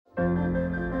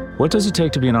What does it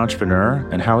take to be an entrepreneur,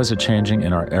 and how is it changing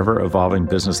in our ever-evolving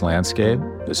business landscape?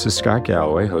 This is Scott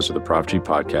Galloway, host of the Prop G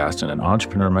podcast and an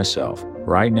entrepreneur myself.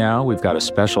 Right now, we've got a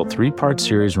special 3-part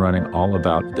series running all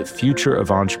about the future of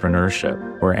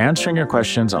entrepreneurship. We're answering your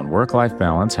questions on work-life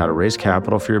balance, how to raise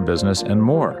capital for your business, and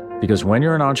more. Because when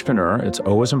you're an entrepreneur, it's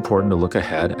always important to look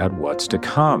ahead at what's to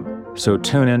come. So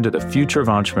tune in to the Future of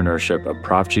Entrepreneurship, a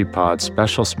Prop G pod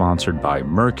special sponsored by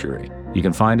Mercury. You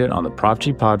can find it on the Prop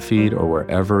G pod feed or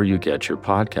wherever you get your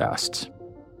podcasts.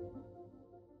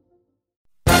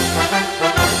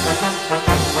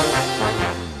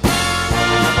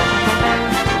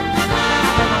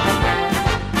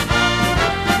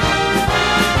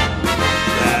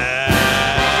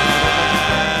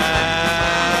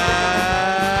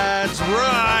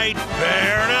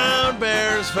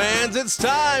 It's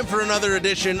time for another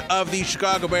edition of the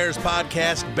Chicago Bears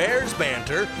podcast, Bears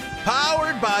Banter,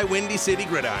 powered by Windy City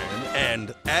Gridiron and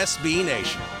SB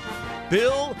Nation.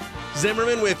 Bill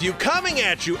Zimmerman with you, coming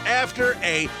at you after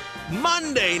a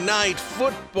Monday Night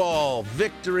Football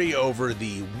victory over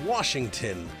the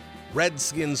Washington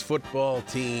Redskins football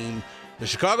team. The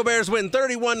Chicago Bears win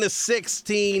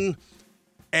 31-16,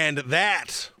 and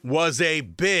that was a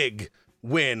big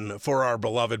win for our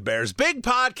beloved Bears. Big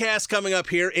podcast coming up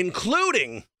here,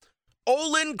 including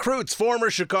Olin Kreutz, former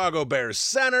Chicago Bears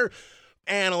center,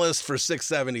 analyst for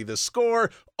 670 The Score,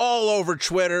 all over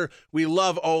Twitter. We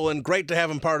love Olin. Great to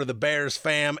have him part of the Bears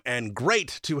fam, and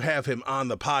great to have him on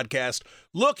the podcast.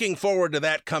 Looking forward to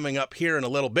that coming up here in a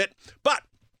little bit. But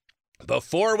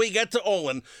before we get to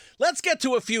Olin, let's get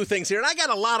to a few things here. And I got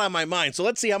a lot on my mind, so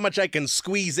let's see how much I can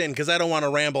squeeze in, because I don't want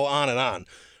to ramble on and on.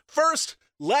 First,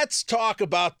 let's talk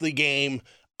about the game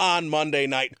on Monday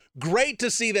night. Great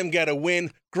to see them get a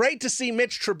win. Great to see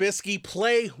Mitch Trubisky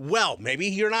play well. Maybe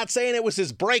you're not saying it was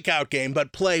his breakout game,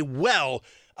 but play well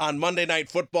on Monday Night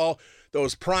Football.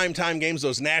 Those primetime games,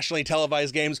 those nationally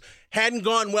televised games, hadn't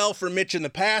gone well for Mitch in the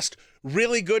past.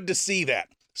 Really good to see that.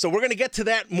 So we're going to get to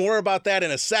that, more about that in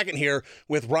a second here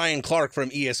with Ryan Clark from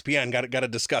ESPN. Got to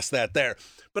discuss that there.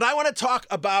 But I want to talk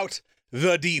about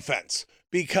the defense,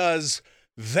 because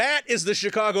that is the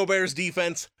Chicago Bears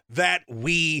defense that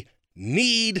we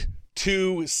need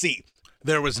to see.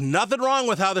 There was nothing wrong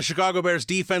with how the Chicago Bears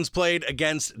defense played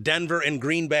against Denver and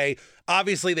Green Bay.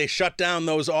 Obviously, they shut down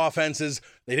those offenses.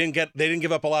 They didn't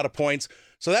give up a lot of points.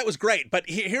 So that was great. But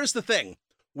here's the thing.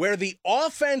 Where the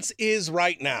offense is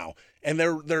right now, and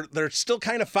they're still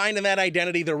kind of finding that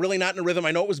identity. They're really not in a rhythm.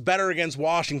 I know it was better against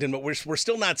Washington, but we're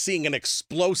still not seeing an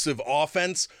explosive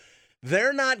offense.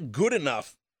 They're not good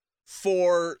enough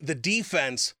for the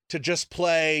defense to just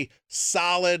play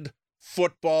solid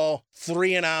football,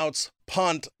 3-and-outs,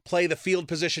 punt, play the field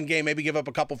position game, maybe give up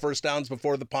a couple first downs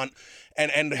before the punt,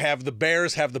 and have the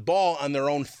Bears have the ball on their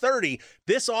own 30.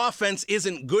 This offense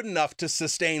isn't good enough to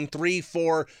sustain 3,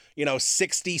 4,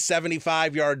 60,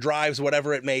 75-yard drives,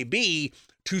 whatever it may be,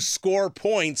 to score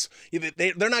points.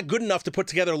 They're not good enough to put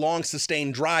together long,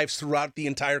 sustained drives throughout the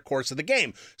entire course of the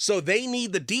game. So they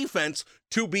need the defense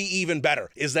to be even better.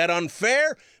 Is that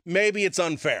unfair? Maybe it's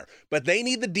unfair. But they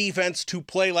need the defense to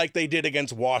play like they did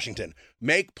against Washington.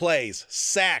 Make plays,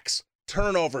 sacks,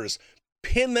 turnovers,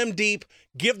 pin them deep,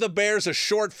 give the Bears a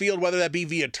short field, whether that be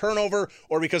via turnover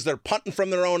or because they're punting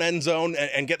from their own end zone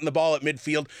and getting the ball at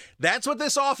midfield. That's what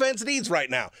this offense needs right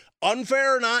now.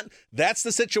 Unfair or not, that's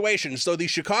the situation. So the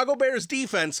Chicago Bears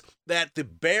defense that the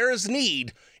Bears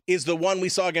need is the one we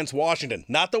saw against Washington,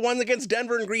 not the one against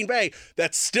Denver and Green Bay.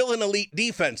 That's still an elite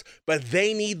defense, but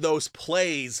they need those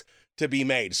plays to be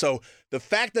made. So the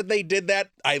fact that they did that,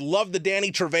 I love the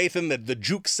Danny Trevathan, the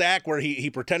juke sack where he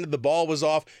pretended the ball was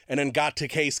off and then got to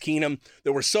Case Keenum.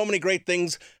 There were so many great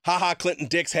things. Clinton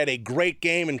Dix had a great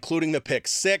game, including the pick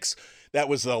 6. That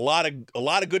was a lot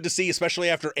of good to see, especially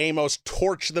after Amos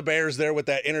torched the Bears there with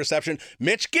that interception.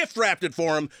 Mitch gift wrapped it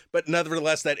for him, but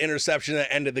nevertheless, that interception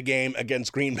that ended the game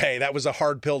against Green Bay, that was a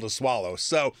hard pill to swallow.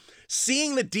 So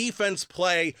seeing the defense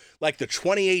play like the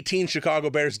 2018 Chicago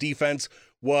Bears defense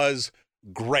was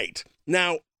great.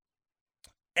 Now,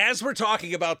 as we're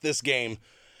talking about this game,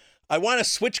 I want to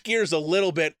switch gears a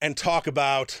little bit and talk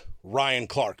about Ryan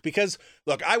Clark, because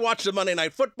look, I watched the Monday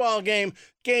Night Football game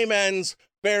ends,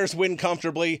 Bears win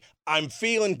comfortably. I'm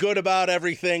feeling good about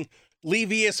everything. Leave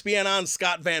ESPN on,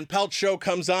 Scott Van Pelt show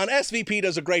comes on. SVP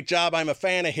does a great job. I'm a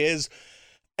fan of his.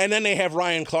 And then they have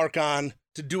Ryan Clark on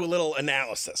to do a little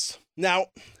analysis. Now,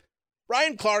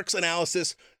 Ryan Clark's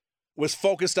analysis was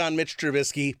focused on Mitch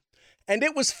Trubisky, and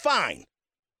it was fine.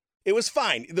 It was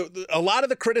fine. A lot of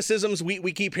the criticisms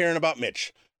we keep hearing about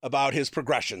Mitch, about his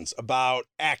progressions, about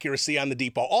accuracy on the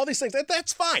deep ball, all these things,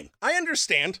 that's fine. I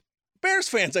understand. Bears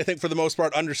fans, I think, for the most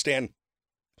part, understand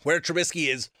where Trubisky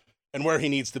is and where he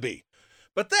needs to be.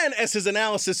 But then, as his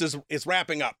analysis is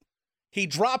wrapping up, he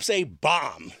drops a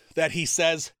bomb that he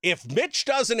says, if Mitch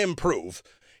doesn't improve,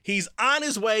 he's on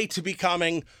his way to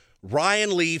becoming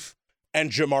Ryan Leaf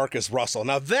and Jamarcus Russell.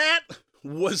 Now, that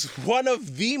was one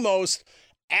of the most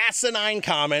asinine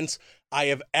comments I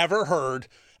have ever heard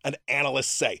an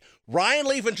analyst say. Ryan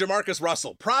Leaf and Jamarcus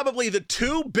Russell, probably the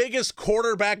two biggest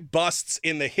quarterback busts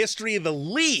in the history of the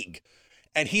league,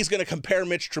 and he's going to compare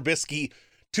Mitch Trubisky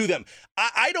to them.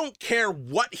 I don't care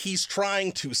what he's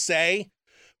trying to say,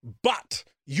 but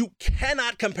you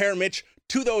cannot compare Mitch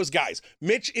to those guys.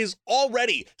 Mitch is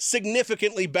already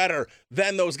significantly better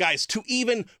than those guys. To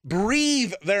even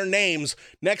breathe their names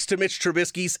next to Mitch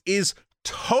Trubisky's is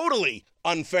totally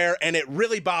unfair, and it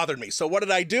really bothered me. So what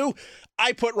did I do?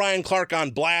 I put Ryan Clark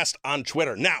on blast on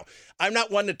Twitter. Now, I'm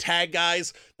not one to tag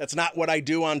guys. That's not what I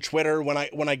do on Twitter when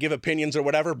I give opinions or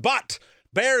whatever, but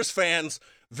Bears fans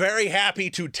very happy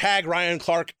to tag Ryan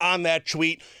Clark on that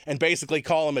tweet and basically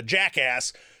call him a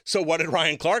jackass. So what did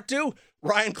Ryan Clark do?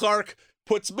 Ryan Clark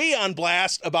puts me on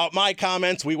blast about my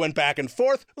comments. We went back and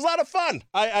forth. It was a lot of fun.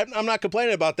 I'm not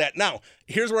complaining about that. Now,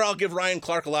 here's where I'll give Ryan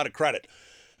Clark a lot of credit.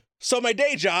 So my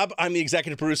day job, I'm the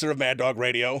executive producer of Mad Dog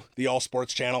Radio, the all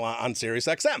sports channel on Sirius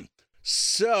XM.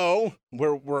 So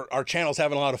our channel's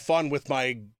having a lot of fun with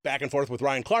my back and forth with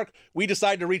Ryan Clark. We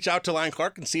decided to reach out to Ryan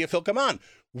Clark and see if he'll come on,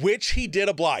 which he did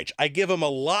oblige. I give him a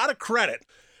lot of credit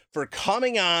for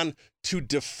coming on to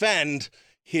defend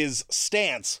his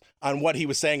stance on what he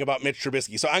was saying about Mitch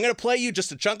Trubisky. So I'm going to play you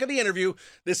just a chunk of the interview.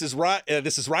 This is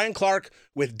Ryan Clark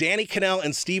with Danny Cannell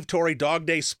and Steve Torrey, Dog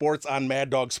Day Sports on Mad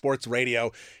Dog Sports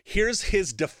Radio. Here's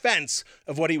his defense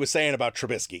of what he was saying about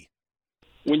Trubisky.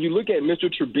 When you look at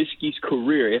Mr. Trubisky's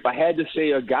career, if I had to say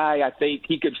a guy I think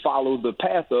he could follow the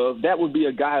path of, that would be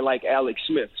a guy like Alex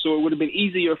Smith. So it would have been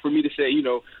easier for me to say,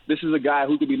 this is a guy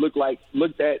who could be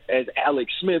looked at as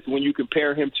Alex Smith when you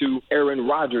compare him to Aaron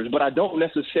Rodgers. But I don't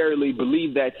necessarily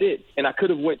believe that's it. And I could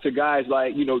have went to guys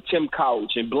like, Tim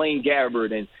Couch and Blaine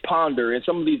Gabbert and Ponder and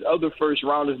some of these other first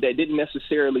rounders that didn't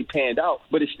necessarily pan out.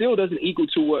 But it still doesn't equal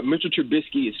to what Mr.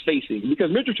 Trubisky is facing, because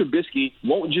Mr. Trubisky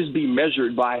won't just be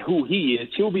measured by who he is.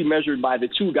 He'll be measured by the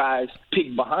two guys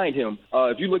picked behind him.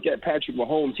 If you look at Patrick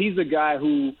Mahomes, he's a guy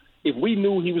who, if we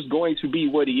knew he was going to be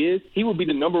what he is, he would be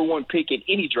the number one pick in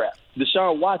any draft.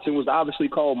 Deshaun Watson was obviously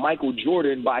called Michael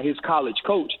Jordan by his college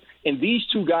coach, and these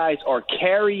two guys are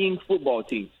carrying football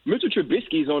teams. Mr.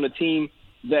 Trubisky's on a team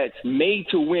that's made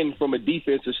to win from a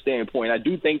defensive standpoint. I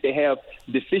do think they have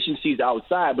deficiencies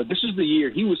outside, but this is the year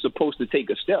he was supposed to take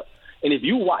a step. And if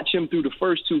you watch him through the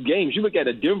first two games, you look at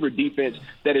a Denver defense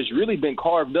that has really been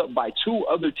carved up by two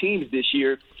other teams this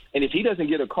year. And if he doesn't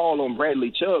get a call on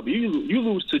Bradley Chubb, you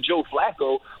lose to Joe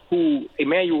Flacco, who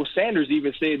Emmanuel Sanders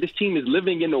even said this team is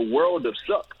living in a world of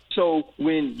suck. So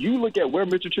when you look at where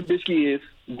Mr. Trubisky is,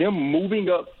 them moving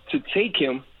up to take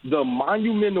him, the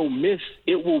monumental miss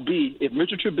it will be if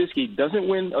Mr. Trubisky doesn't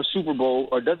win a Super Bowl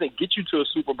or doesn't get you to a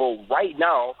Super Bowl right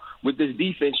now with this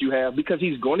defense you have, because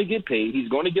he's going to get paid. He's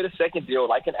going to get a second deal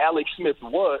like an Alex Smith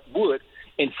would,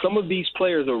 and some of these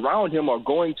players around him are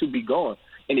going to be gone.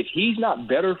 And if he's not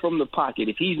better from the pocket,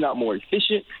 if he's not more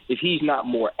efficient, if he's not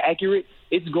more accurate,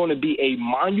 it's going to be a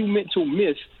monumental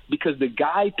miss, because the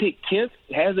guy picked 10th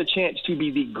has a chance to be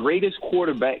the greatest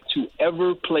quarterback to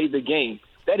ever play the game.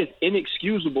 That is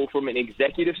inexcusable from an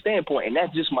executive standpoint, and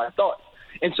that's just my thought.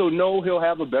 And so, no, he'll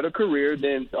have a better career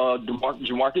than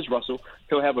Jamarcus Russell.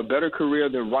 He'll have a better career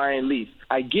than Ryan Leaf.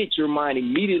 I get your mind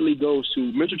immediately goes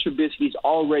to Mr. Trubisky's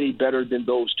already better than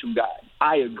those two guys.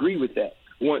 I agree with that.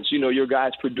 Once, your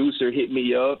guy's producer hit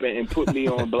me up and put me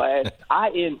on blast, I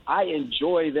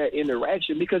enjoy that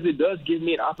interaction because it does give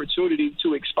me an opportunity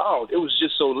to expound. It was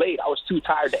just so late. I was too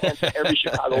tired to answer every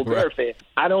Chicago Bears fan.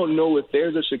 I don't know if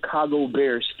there's a Chicago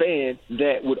Bears fan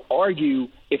that would argue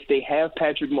if they have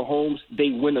Patrick Mahomes,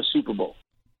 they win a Super Bowl.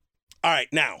 All right,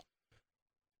 now,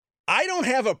 I don't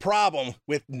have a problem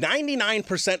with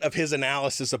 99% of his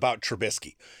analysis about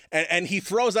Trubisky. And he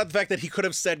throws out the fact that he could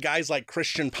have said guys like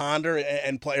Christian Ponder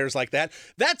and players like that.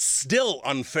 That's still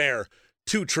unfair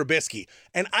to Trubisky.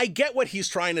 And I get what he's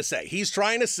trying to say. He's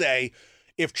trying to say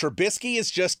if Trubisky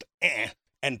is just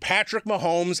and Patrick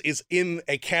Mahomes is in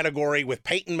a category with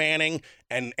Peyton Manning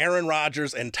and Aaron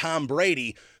Rodgers and Tom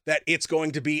Brady, that it's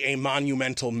going to be a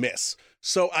monumental miss.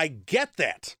 So I get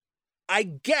that. I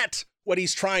get what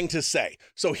he's trying to say.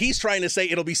 So he's trying to say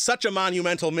it'll be such a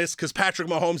monumental miss because Patrick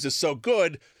Mahomes is so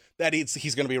good that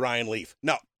he's going to be Ryan Leaf.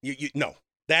 No, no,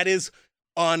 that is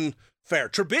unfair.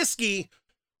 Trubisky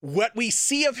what we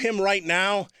see of him right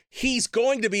now, he's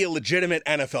going to be a legitimate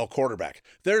NFL quarterback.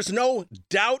 There's no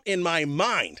doubt in my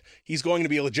mind he's going to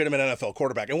be a legitimate NFL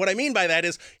quarterback. And what I mean by that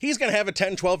is he's going to have a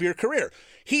 10, 12-year career.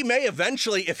 He may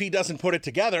eventually, if he doesn't put it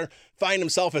together, find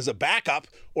himself as a backup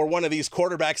or one of these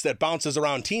quarterbacks that bounces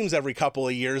around teams every couple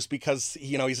of years because,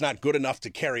 he's not good enough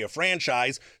to carry a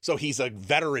franchise. So he's a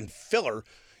veteran filler,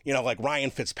 like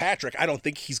Ryan Fitzpatrick. I don't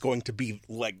think he's going to be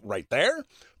like right there,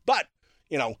 but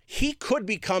he could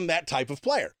become that type of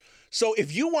player. So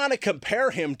if you want to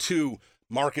compare him to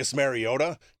Marcus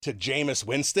Mariota, to Jameis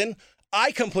Winston,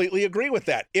 I completely agree with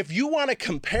that. If you want to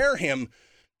compare him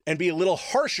and be a little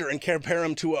harsher and compare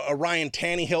him to a Ryan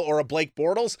Tannehill or a Blake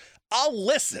Bortles, I'll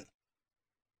listen.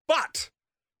 But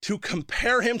to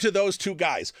compare him to those two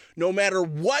guys, no matter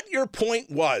what your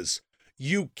point was,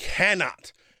 you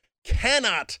cannot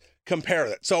compare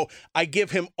that. So I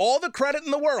give him all the credit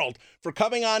in the world for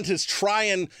coming on to try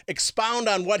and expound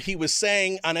on what he was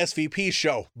saying on SVP's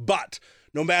show. But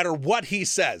no matter what he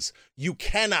says, you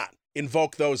cannot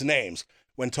invoke those names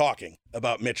when talking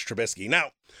about Mitch Trubisky.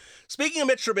 Now, speaking of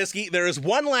Mitch Trubisky, there is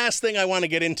one last thing I want to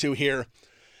get into here,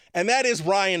 and that is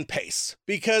Ryan Pace,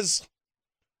 because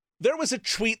there was a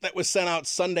tweet that was sent out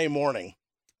Sunday morning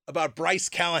about Bryce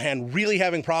Callahan really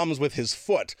having problems with his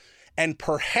foot and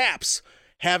perhaps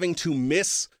having to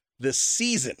miss the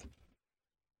season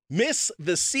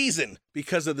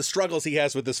because of the struggles he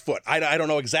has with his foot. I don't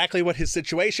know exactly what his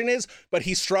situation is, but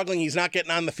he's struggling. He's not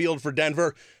getting on the field for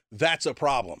Denver. That's a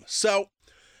problem. So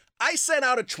I sent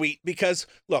out a tweet because,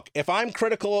 look, if I'm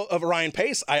critical of Ryan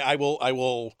Pace, I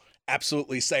will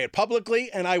absolutely say it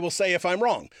publicly, and I will say if I'm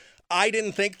wrong. I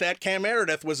didn't think that Cam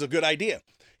Meredith was a good idea.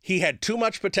 He had too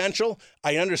much potential.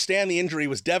 I understand the injury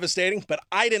was devastating, but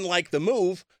I didn't like the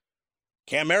move.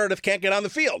 Cam Meredith can't get on the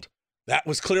field. That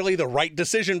was clearly the right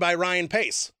decision by Ryan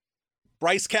Pace.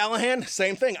 Bryce Callahan,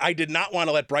 same thing. I did not want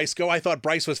to let Bryce go. I thought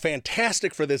Bryce was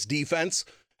fantastic for this defense.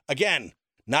 Again,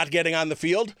 not getting on the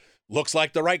field looks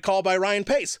like the right call by Ryan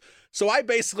Pace. So I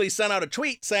basically sent out a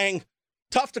tweet saying,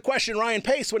 tough to question Ryan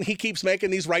Pace when he keeps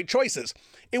making these right choices.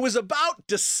 It was about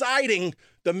deciding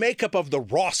the makeup of the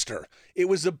roster. It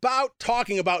was about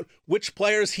talking about which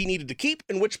players he needed to keep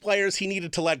and which players he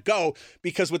needed to let go,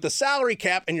 because with the salary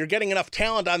cap and you're getting enough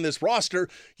talent on this roster,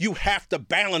 you have to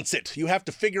balance it. You have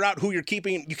to figure out who you're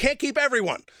keeping. You can't keep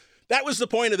everyone. That was the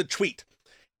point of the tweet.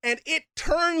 And it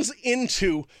turns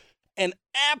into an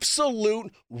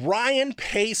absolute Ryan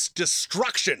Pace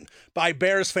destruction by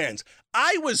Bears fans.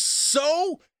 I was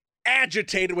so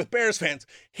agitated with Bears fans.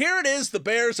 Here it is. The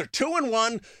Bears are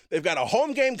 2-1. They've got a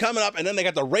home game coming up, and then they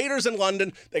got the Raiders in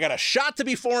London. They got a shot to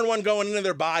be 4-1 going into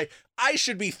their bye. I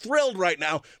should be thrilled right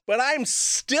now, but I'm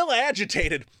still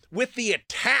agitated with the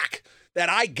attack that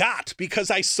I got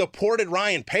because I supported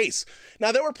Ryan Pace.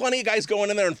 Now, there were plenty of guys going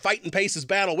in there and fighting Pace's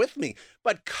battle with me,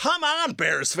 but come on,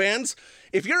 Bears fans.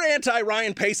 If you're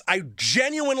anti-Ryan Pace, I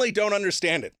genuinely don't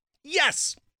understand it.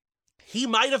 Yes, he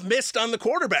might have missed on the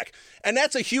quarterback, and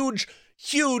that's a huge,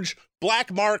 huge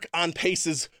black mark on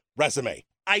Pace's resume.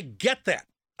 I get that.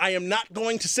 I am not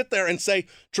going to sit there and say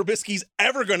Trubisky's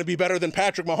ever going to be better than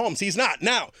Patrick Mahomes. He's not.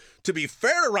 Now, to be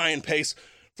fair to Ryan Pace,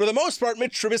 for the most part,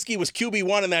 Mitch Trubisky was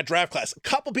QB1 in that draft class. A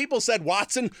couple people said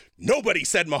Watson. Nobody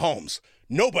said Mahomes.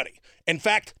 Nobody. In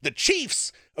fact, the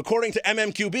Chiefs, according to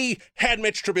MMQB, had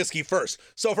Mitch Trubisky first.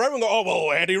 So for everyone go, oh,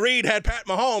 well, Andy Reid had Pat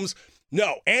Mahomes.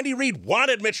 No, Andy Reid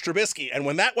wanted Mitch Trubisky, and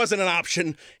when that wasn't an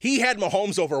option, he had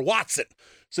Mahomes over Watson.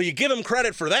 So you give him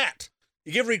credit for that.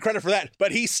 You give Reid credit for that,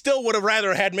 but he still would have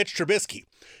rather had Mitch Trubisky.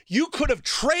 You could have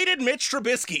traded Mitch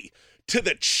Trubisky to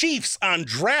the Chiefs on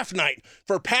draft night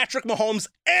for Patrick Mahomes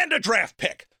and a draft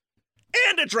pick.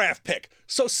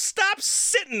 So stop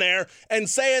sitting there and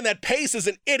saying that Pace is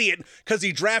an idiot because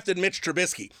he drafted Mitch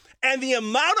Trubisky. And the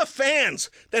amount of fans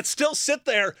that still sit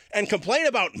there and complain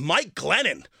about Mike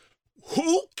Glennon.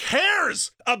 Who cares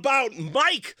about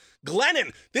Mike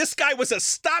Glennon? This guy was a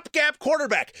stopgap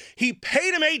quarterback. He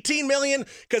paid him $18 million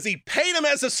because he paid him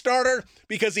as a starter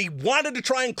because he wanted to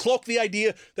try and cloak the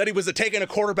idea that he was taking a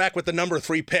quarterback with the number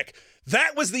 3 pick.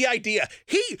 That was the idea.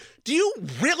 Do you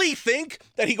really think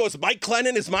that he goes, Mike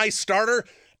Glennon is my starter,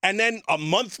 and then a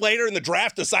month later in the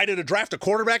draft decided to draft a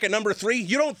quarterback at number 3?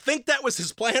 You don't think that was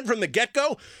his plan from the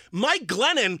get-go? Mike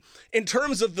Glennon, in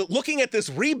terms of looking at this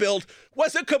rebuild,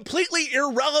 was a completely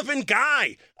irrelevant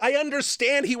guy. I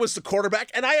understand he was the quarterback,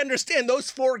 and I understand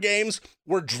those 4 games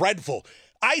were dreadful.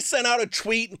 I sent out a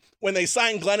tweet when they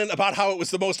signed Glennon about how it was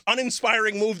the most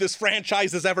uninspiring move this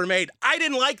franchise has ever made. I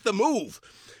didn't like the move.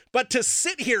 But to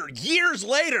sit here years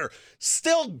later,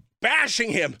 still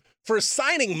bashing him for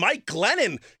signing Mike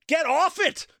Glennon, get off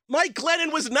it. Mike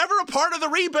Glennon was never a part of the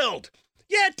rebuild.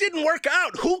 Yeah, it didn't work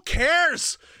out. Who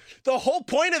cares? The whole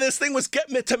point of this thing was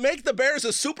to make the Bears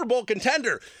a Super Bowl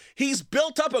contender. He's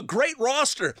built up a great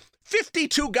roster.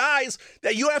 52 guys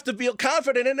that you have to feel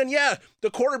confident in. And yeah,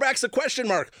 the quarterback's a question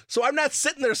mark. So I'm not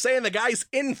sitting there saying the guy's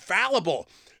infallible.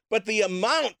 But the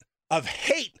amount of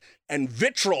hate and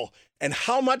vitriol and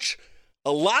how much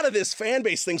a lot of this fan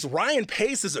base thinks Ryan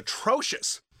Pace is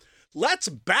atrocious. Let's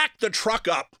back the truck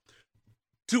up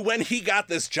to when he got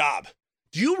this job.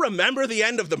 Do you remember the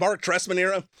end of the Mark Trestman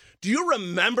era? Do you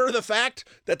remember the fact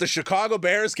that the Chicago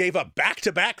Bears gave up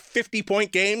back-to-back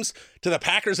 50-point games to the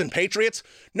Packers and Patriots?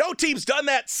 No team's done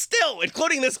that still,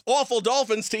 including this awful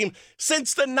Dolphins team,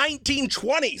 since the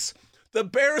 1920s. The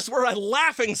Bears were a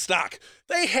laughingstock.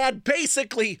 They had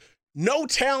basically no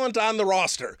talent on the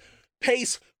roster.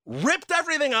 Pace ripped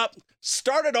everything up,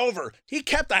 started over. He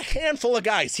kept a handful of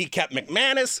guys. He kept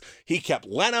McManus, he kept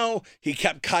Leno, he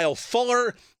kept Kyle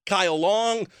Fuller, Kyle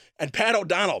Long, and Pat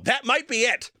O'Donnell. That might be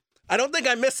it. I don't think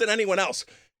I'm missing anyone else.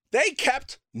 They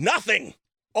kept nothing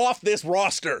off this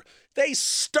roster. They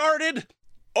started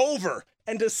over.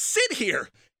 And to sit here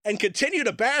and continue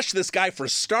to bash this guy for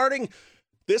starting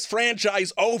this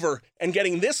franchise over and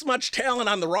getting this much talent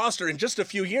on the roster in just a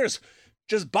few years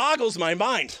just boggles my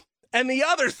mind. And the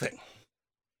other thing,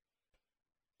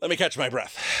 let me catch my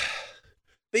breath.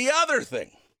 The other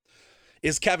thing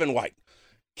is Kevin White.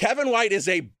 Kevin White is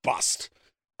a bust.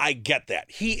 I get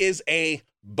that. He is a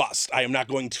bust. I am not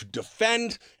going to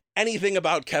defend anything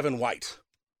about Kevin White.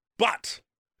 But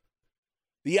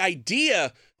the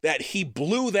idea that he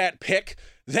blew that pick,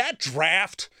 that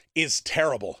draft is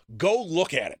terrible. Go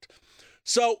look at it.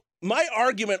 So my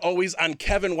argument always on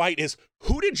Kevin White is,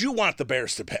 who did you want the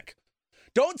Bears to pick?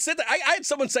 Don't sit there. I had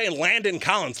someone saying Landon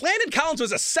Collins. Landon Collins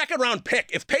was a second-round pick.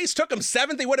 If Pace took him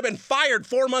 7th, he would have been fired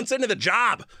 4 months into the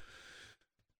job.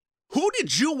 Who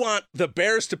did you want the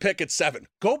Bears to pick at 7?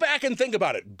 Go back and think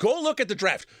about it. Go look at the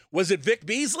draft. Was it Vic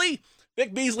Beasley?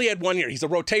 Vic Beasley had 1 year. He's a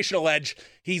rotational edge.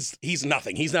 He's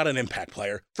nothing. He's not an impact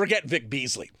player. Forget Vic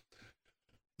Beasley.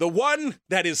 The one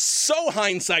that is so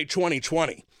hindsight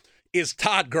 2020 is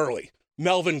Todd Gurley,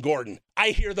 Melvin Gordon. I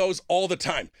hear those all the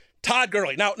time. Todd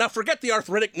Gurley. Now forget the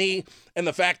arthritic knee and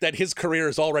the fact that his career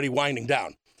is already winding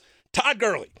down. Todd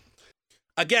Gurley.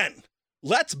 Again,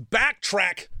 let's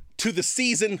backtrack to the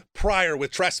season prior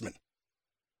with Trestman.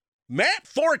 Matt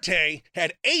Forte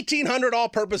had 1,800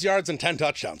 all-purpose yards and 10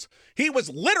 touchdowns. He was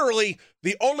literally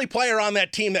the only player on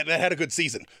that team that had a good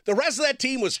season. The rest of that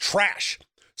team was trash.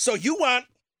 So you want,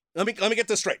 let me get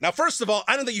this straight. Now, first of all,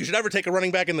 I don't think you should ever take a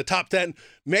running back in the top 10.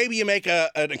 Maybe you make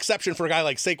an exception for a guy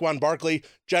like Saquon Barkley,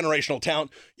 generational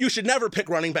talent. You should never pick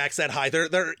running backs that high.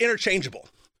 They're interchangeable.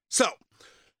 So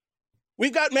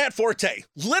we've got Matt Forte,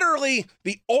 literally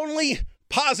the only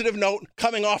positive note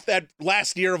coming off that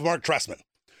last year of Mark Trestman.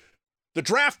 The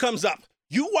draft comes up.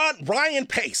 You want Ryan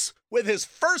Pace with his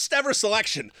first ever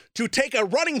selection to take a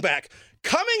running back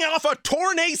coming off a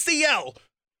torn ACL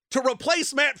to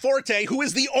replace Matt Forte, who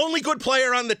is the only good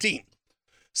player on the team.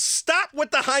 Stop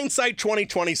with the hindsight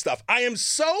 2020 stuff. I am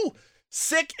so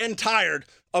sick and tired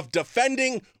of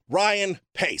defending Ryan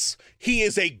Pace. He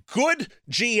is a good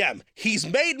GM. He's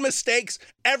made mistakes.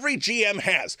 Every GM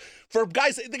has. For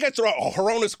guys, the guys throw out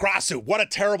Hronis Grasu. What a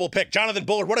terrible pick. Jonathan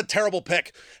Bullard, what a terrible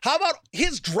pick. How about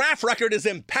his draft record is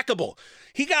impeccable.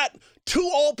 He got 2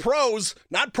 All-Pros,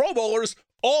 not Pro Bowlers,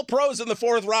 All-Pros in the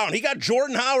 4th round. He got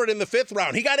Jordan Howard in the 5th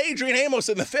round. He got Adrian Amos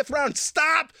in the 5th round.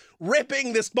 Stop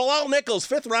ripping this. Bilal Nichols,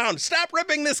 5th round. Stop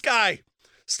ripping this guy.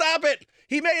 Stop it.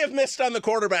 He may have missed on the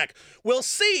quarterback. We'll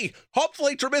see.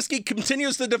 Hopefully Trubisky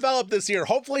continues to develop this year.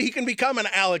 Hopefully he can become an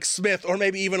Alex Smith or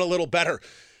maybe even a little better.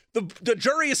 The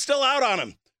jury is still out on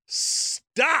him.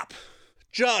 Stop.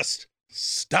 Just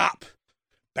stop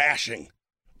bashing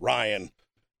Ryan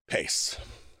Pace.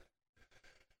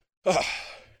 All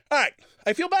right.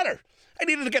 I feel better. I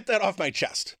needed to get that off my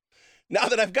chest. Now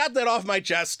that I've got that off my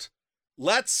chest,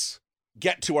 let's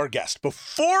get to our guest.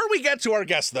 Before we get to our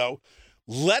guest, though,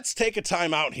 let's take a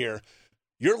time out here.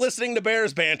 You're listening to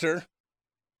Bears Banter.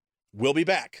 We'll be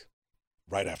back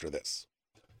right after this.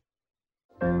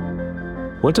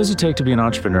 What does it take to be an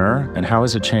entrepreneur, and how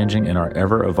is it changing in our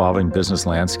ever-evolving business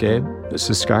landscape? This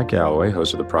is Scott Galloway,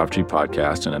 host of the Prop G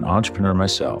podcast and an entrepreneur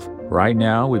myself. Right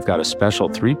now, we've got a special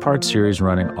 3-part series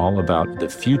running all about the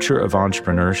future of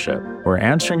entrepreneurship. We're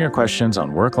answering your questions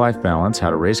on work-life balance,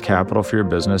 how to raise capital for your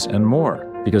business, and more.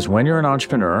 Because when you're an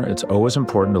entrepreneur, it's always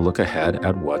important to look ahead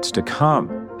at what's to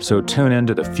come. So tune in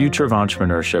to the Future of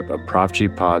Entrepreneurship, a Prop G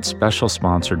Pod special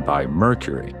sponsored by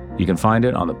Mercury. You can find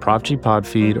it on the Prop G Pod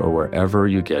feed or wherever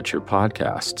you get your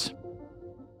podcasts.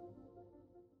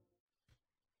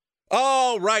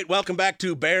 All right, welcome back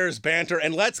to Bears Banter,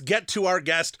 and let's get to our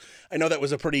guest. I know that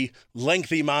was a pretty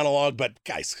lengthy monologue, but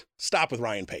guys, stop with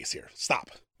Ryan Pace here. Stop.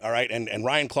 All right, and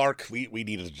Ryan Clark, we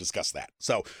needed to discuss that.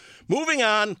 So, moving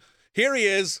on, here he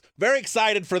is, very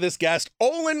excited for this guest,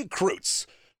 Olin Kreutz,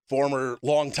 former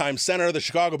longtime center of the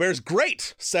Chicago Bears,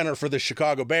 great center for the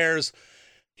Chicago Bears.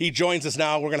 He joins us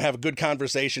now. We're going to have a good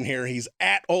conversation here. He's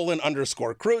at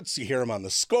Olin_Kreutz. You hear him on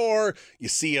The Score. You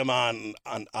see him on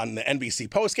the NBC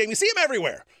postgame. You see him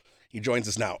everywhere. He joins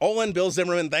us now. Olin, Bill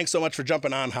Zimmerman, thanks so much for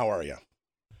jumping on. How are you?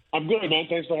 I'm good, man.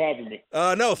 Thanks for having me.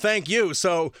 No, thank you.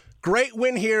 So, great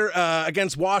win here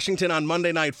against Washington on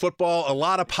Monday Night Football. A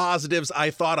lot of positives,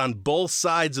 I thought, on both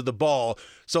sides of the ball.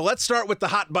 So let's start with the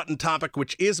hot button topic,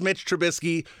 which is Mitch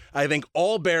Trubisky. I think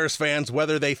all Bears fans,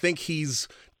 whether they think he's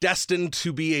destined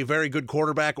to be a very good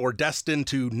quarterback or destined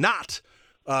to not,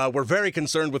 were very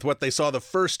concerned with what they saw the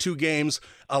first two games.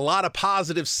 A lot of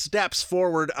positive steps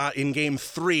forward in Game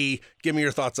 3. Give me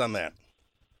your thoughts on that.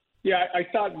 Yeah, I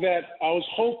thought that I was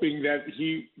hoping that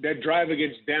that drive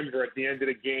against Denver at the end of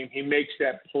the game, he makes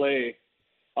that play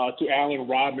to Allen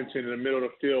Robinson in the middle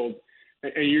of the field.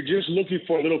 And you're just looking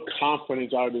for a little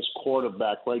confidence out of this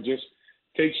quarterback, right? Just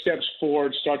take steps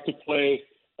forward, start to play,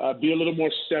 be a little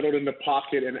more settled in the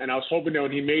pocket. And I was hoping that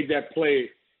when he made that play,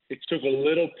 it took a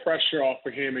little pressure off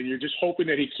of him. And you're just hoping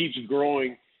that he keeps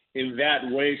growing in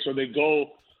that way. So they go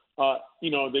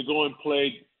and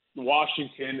play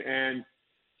Washington, and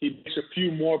he makes a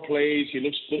few more plays. He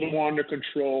looks a little more under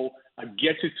control,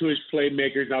 gets it to his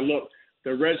playmakers. Now, look,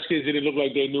 the Redskins didn't look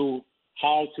like they knew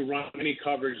how to run any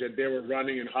coverage that they were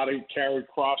running and how to carry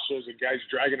crossers and guys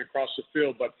dragging across the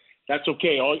field. But that's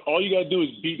okay. All you got to do is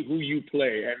beat who you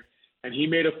play. And he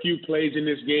made a few plays in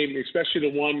this game,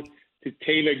 especially the one to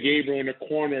Taylor Gabriel in the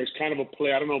corner. It's kind of a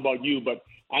play. I don't know about you, but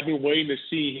I've been waiting to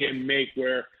see him make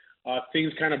where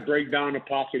things kind of break down the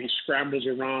pocket. He scrambles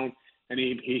around, and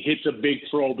he hits a big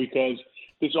throw, because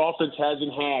this offense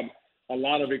hasn't had a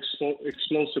lot of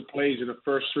explosive plays in the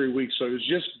first 3 weeks. So it was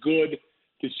just good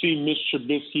to see Mitch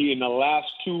Trubisky in the last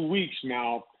 2 weeks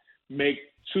now make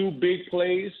two big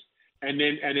plays and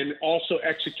then also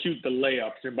execute the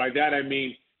layups. And by that I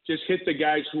mean just hit the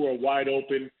guys who are wide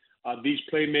open, these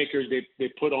playmakers they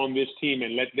put on this team,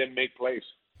 and let them make plays.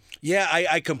 Yeah,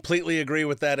 I completely agree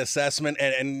with that assessment.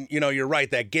 And you're right.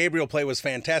 That Gabriel play was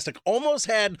fantastic. Almost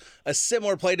had a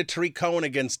similar play to Tariq Cohen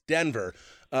against Denver.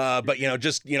 But,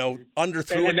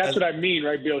 underthrew. And that's what I mean,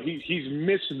 right, Bill? He's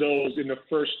missed those in the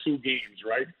first two games,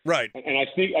 right? Right. And I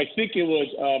think it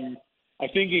was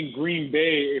in Green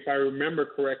Bay, if I remember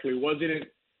correctly, wasn't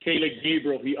it Taylor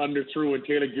Gabriel he underthrew, and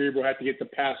Taylor Gabriel had to get the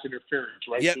pass interference,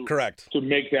 right? Yeah, correct. To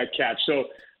make that catch.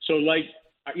 So like,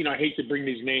 I hate to bring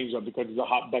these names up because it's a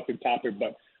hot button topic,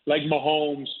 but like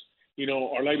Mahomes,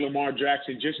 or like Lamar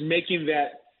Jackson, just making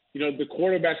that, the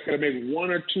quarterback's got to make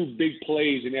one or two big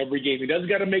plays in every game. He doesn't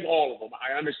got to make all of them.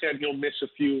 I understand he'll miss a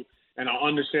few, and I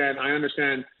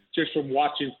understand just from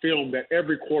watching film that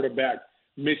every quarterback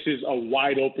misses a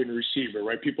wide open receiver,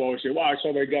 right? People always say, wow, I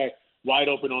saw that guy wide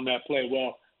open on that play.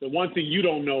 Well, the one thing you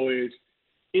don't know is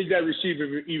that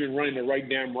receiver even running the right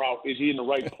damn route? Is he in the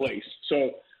right place?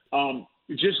 So,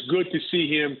 just good to see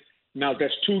him. Now,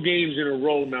 that's 2 games in a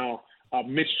row now.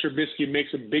 Mitch Trubisky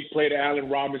makes a big play to Allen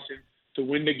Robinson to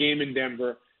win the game in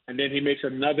Denver, and then he makes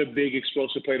another big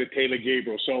explosive play to Taylor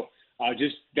Gabriel. So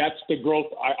that's the growth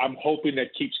I'm hoping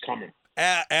that keeps coming.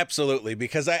 Absolutely,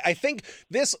 because I think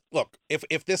this, look,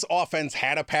 if this offense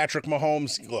had a Patrick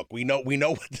Mahomes, look, we know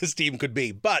what this team could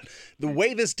be, but the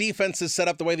way this defense is set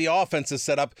up, the way the offense is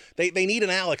set up, they need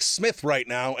an Alex Smith right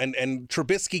now, and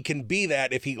Trubisky can be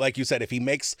that if he, like you said, if he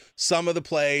makes some of the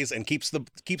plays and keeps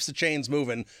the chains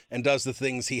moving and does the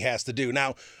things he has to do.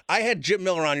 Now, I had Jim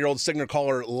Miller on, your old Signer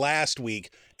caller, last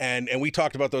week, and we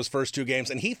talked about those first 2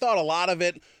 games, and he thought a lot of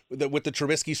it with the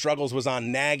Trubisky struggles was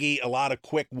on Nagy, a lot of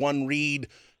quick one-read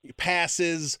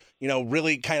passes,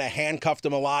 really kind of handcuffed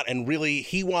him a lot, and really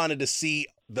he wanted to see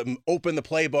them open the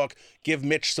playbook, give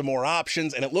Mitch some more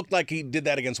options, and it looked like he did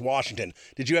that against Washington.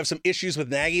 Did you have some issues with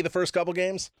Nagy the first couple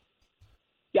games?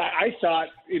 Yeah, I thought,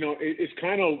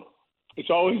 it's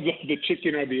always the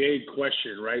chicken or the egg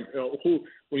question, right?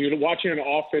 When you're watching an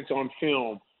offense on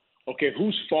film, okay,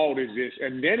 whose fault is this?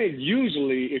 And then it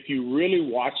usually, if you really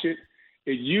watch it,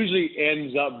 it usually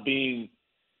ends up being,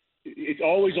 it's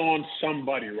always on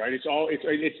somebody, right?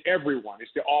 It's everyone. It's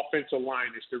the offensive line.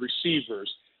 It's the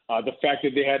receivers. The fact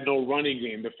that they had no running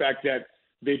game. The fact that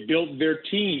they built their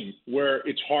team where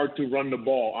it's hard to run the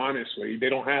ball, honestly. They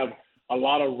don't have a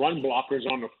lot of run blockers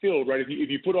on the field, right? If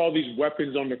you put all these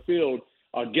weapons on the field,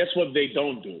 guess what they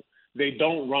don't do? They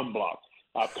don't run block.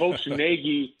 Coach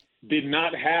Nagy did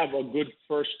not have a good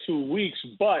first 2 weeks.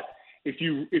 But if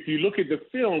you look at the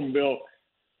film, Bill,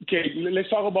 okay, let's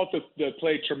talk about the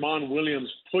play. Tramon Williams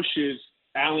pushes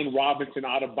Allen Robinson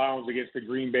out of bounds against the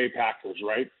Green Bay Packers,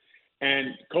 right? And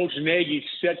Coach Nagy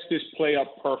sets this play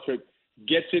up perfect,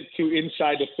 gets it to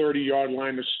inside the 30-yard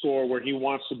line to score where he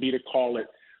wants to be to call it,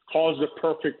 calls the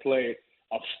perfect play,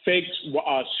 a fake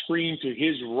screen to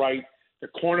his right, the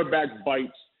cornerback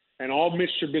bites, and all Mitch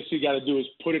Trubisky got to do is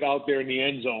put it out there in the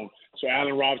end zone so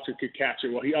Allen Robinson could catch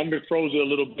it. Well, he underthrows it a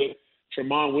little bit.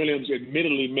 Tramon Williams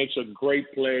admittedly makes a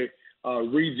great play,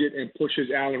 reads it, and pushes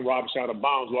Allen Robinson out of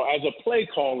bounds. Well, as a play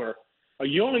caller,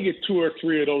 you only get 2 or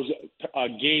 3 of those a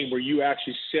game where you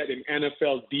actually set an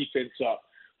NFL defense up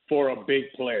for a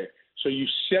big play. So you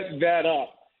set that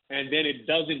up, and then it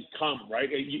doesn't come, right?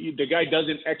 The guy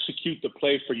doesn't execute the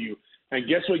play for you. And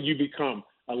guess what you become?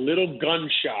 A little gun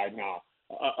shy now.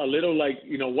 A little like,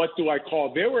 what do I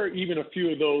call? There were even a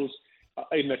few of those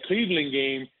in the Cleveland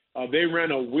game. They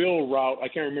ran a wheel route. I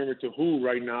can't remember to who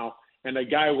right now. And the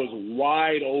guy was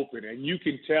wide open. And you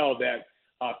can tell that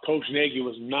Coach Nagy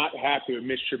was not happy with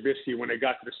Mitch Trubisky when they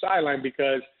got to the sideline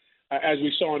because, as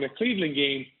we saw in the Cleveland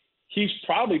game, he's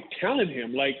probably telling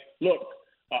him, like, look,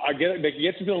 he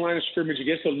gets into the line of scrimmage, he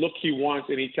gets the look he wants,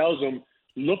 and he tells him,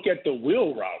 look at the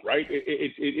wheel route, right?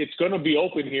 It's going to be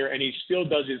open here, and he still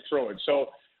doesn't throw it. So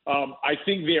I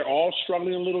think they're all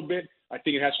struggling a little bit. I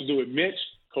think it has to do with Mitch,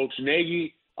 Coach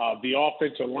Nagy, the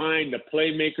offensive line, the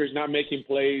playmakers not making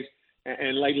plays.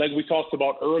 And like we talked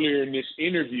about earlier in this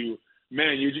interview,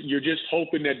 man, you're just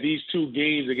hoping that these 2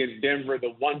 games against Denver, the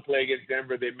one play against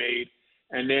Denver they made,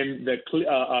 and then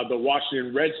the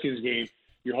Washington Redskins game,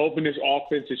 you're hoping this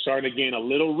offense is starting to gain a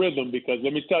little rhythm because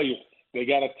let me tell you, they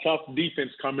got a tough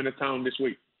defense coming to town this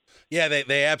week. Yeah,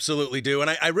 they absolutely do. And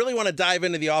I really want to dive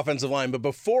into the offensive line. But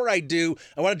before I do,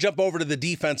 I want to jump over to the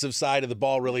defensive side of the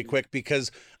ball really quick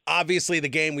because obviously the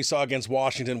game we saw against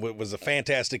Washington was a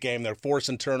fantastic game. They're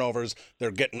forcing turnovers.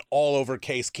 They're getting all over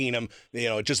Case Keenum.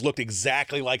 It just looked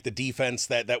exactly like the defense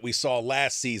that we saw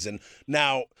last season.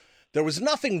 Now, there was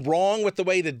nothing wrong with the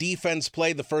way the defense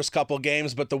played the first couple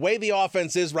games, but the way the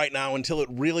offense is right now until it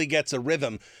really gets a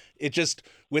rhythm, it just,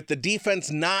 with the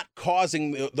defense not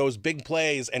causing those big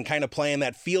plays and kind of playing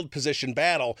that field position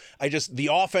battle, the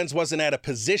offense wasn't at a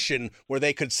position where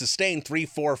they could sustain 3,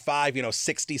 4, 5,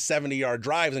 60, 70-yard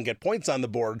drives and get points on the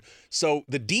board. So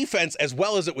the defense, as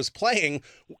well as it was playing,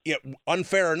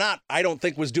 unfair or not, I don't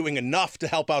think was doing enough to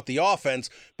help out the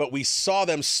offense, but we saw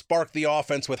them spark the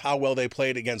offense with how well they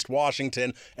played against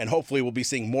Washington, and hopefully we'll be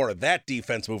seeing more of that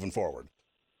defense moving forward.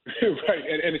 Right,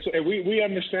 and we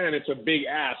understand it's a big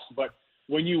ask, but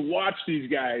when you watch these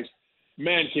guys,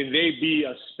 man, can they be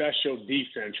a special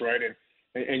defense, right?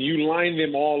 And you line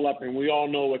them all up, and we all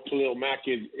know what Khalil Mack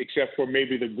is, except for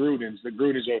maybe the Grudens. The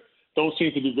Grudens don't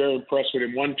seem to be very impressed with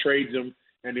him. One trades him,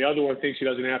 and the other one thinks he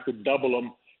doesn't have to double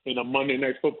him in a Monday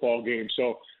Night Football game.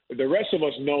 So the rest of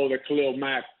us know that Khalil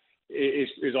Mack is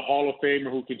a Hall of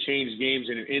Famer who can change games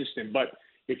in an instant. But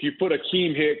if you put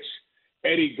Akeem Hicks,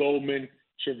 Eddie Goldman,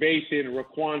 Trevathan,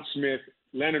 Raquan Smith,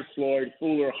 Leonard Floyd,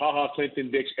 Fuller, HaHa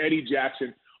Clinton-Dix, Eddie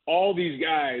Jackson, all these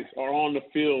guys are on the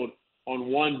field on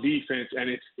one defense.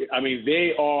 And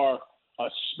they are a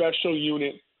special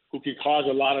unit who can cause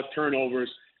a lot of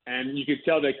turnovers. And you can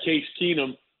tell that Case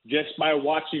Keenum, just by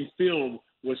watching film,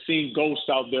 was seeing ghosts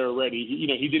out there already.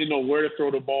 He didn't know where to throw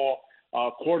the ball.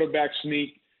 Quarterback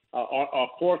sneak,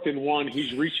 4th and 1,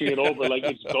 he's reaching it over like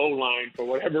it's goal line for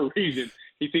whatever reason.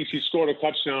 He thinks he scored a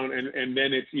touchdown, and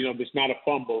then it's it's not a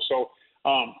fumble. So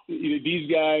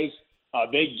these guys,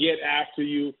 they get after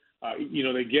you.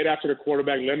 They get after the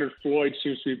quarterback. Leonard Floyd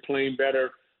seems to be playing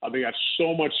better. They got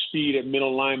so much speed at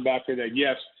middle linebacker that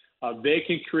yes, they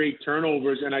can create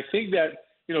turnovers. And I think that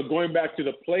going back to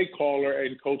the play caller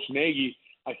and Coach Nagy,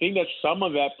 I think that some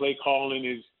of that play calling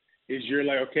is you're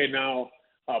like, okay, now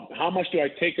how much do I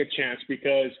take a chance?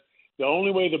 Because the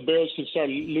only way the Bears can start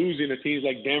losing to teams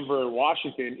like Denver or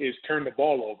Washington is turn the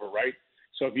ball over, right?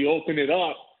 So if you open it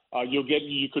up,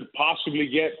 you could possibly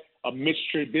get a Mitch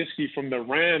Trubisky from the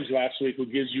Rams last week who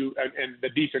gives you, and the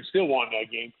defense still won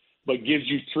that game, but gives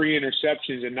you 3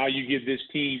 interceptions, and now you give this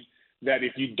team that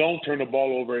if you don't turn the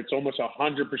ball over, it's almost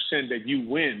 100% that you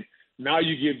win. Now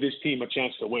you give this team a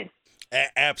chance to win.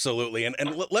 Absolutely. And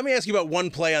let me ask you about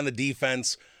one play on the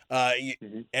defense.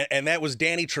 And that was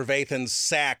Danny Trevathan's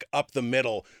sack up the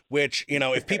middle, which,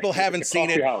 if people haven't seen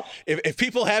it, if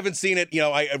people haven't seen it,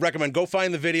 I recommend go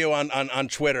find the video on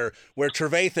Twitter where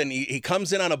Trevathan, he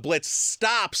comes in on a blitz,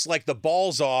 stops like the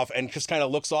ball's off and just kind of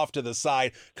looks off to the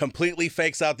side, completely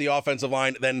fakes out the offensive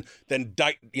line, then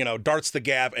darts the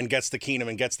gap and gets the Keenum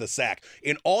and gets the sack.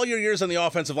 In all your years on the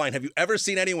offensive line, have you ever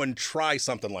seen anyone try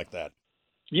something like that?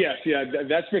 Yes, yeah,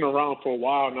 that's been around for a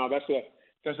while now.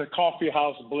 That's a coffee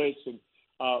house blitz, and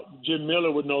Jim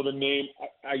Miller would know the name.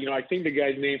 I think the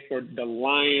guy's name for the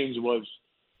Lions was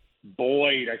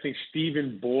Boyd. I think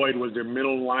Stephen Boyd was their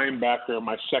middle linebacker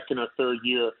my second or third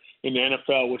year in the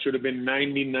NFL, which would have been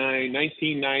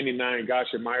 1999, gosh,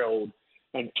 am I old,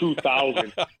 and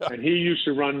 2000. And he used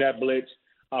to run that blitz.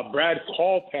 Brad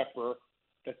Culpepper,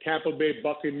 the Tampa Bay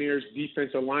Buccaneers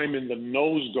defensive lineman, the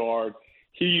nose guard,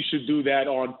 he used to do that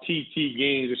on TT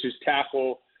games, which is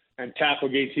tackle and tackle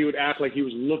games. He would act like he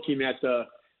was looking at the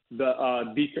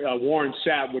Warren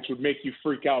Sapp, which would make you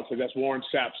freak out because that's Warren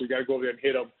Sapp. So you got to go over there and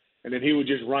hit him, and then he would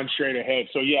just run straight ahead.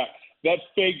 So yeah, that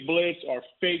fake blitz or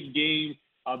fake game,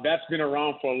 that's been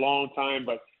around for a long time.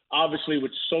 But obviously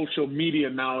with social media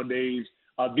nowadays,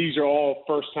 these are all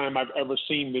first time I've ever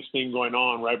seen this thing going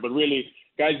on, right? But really,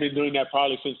 guys been doing that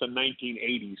probably since the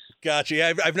 1980s. Gotcha.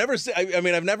 Yeah, I've never seen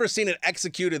it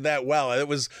executed that well. It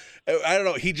was, I don't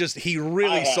know. He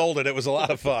really sold it. It was a lot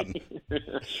of fun.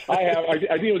 I have. I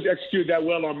think it was executed that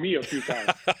well on me a few times.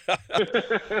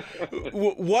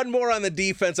 One more on the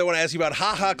defense. I want to ask you about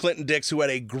Clinton Dix, who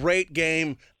had a great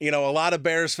game. A lot of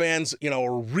Bears fans,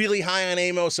 were really high on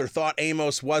Amos or thought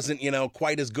Amos wasn't,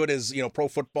 quite as good as, Pro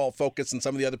Football Focus and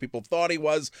some of the other people thought he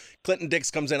was. Clinton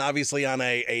Dix comes in obviously on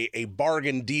a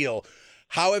bargain deal.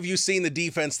 How have you seen the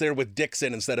defense there with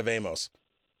Dixon instead of Amos?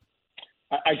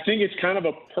 I think it's kind of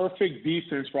a perfect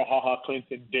defense for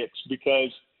Clinton Dix because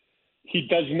he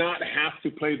does not have to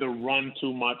play the run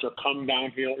too much or come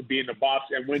downhill or be in the box.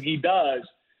 And when he does,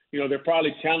 they're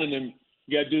probably telling him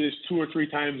you got to do this 2 or 3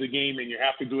 times a game and you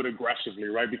have to do it aggressively,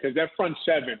 right? Because that front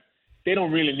seven, they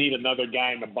don't really need another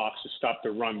guy in the box to stop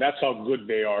the run. That's how good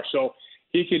they are. So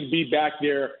he can be back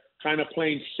there kind of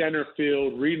playing center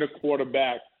field, reading the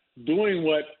quarterback, doing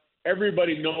what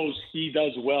everybody knows he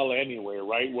does well anyway,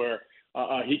 right? Where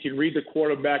he can read the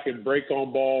quarterback and break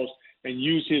on balls and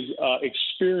use his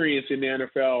experience in the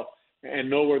NFL and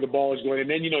know where the ball is going. And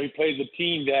then, he plays a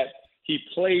team that he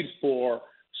played for.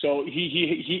 So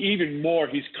he even more,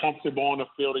 he's comfortable on the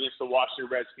field against the Washington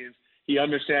Redskins. He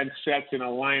understands sets and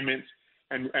alignments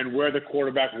and where the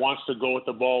quarterback wants to go with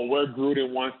the ball, where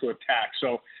Gruden wants to attack.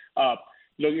 So,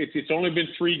 look, it's only been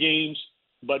 3 games,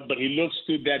 but he looks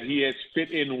good that he has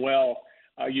fit in well.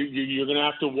 You're going to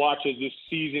have to watch as this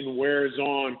season wears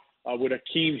on with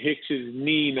Akeem Hicks'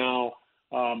 knee now.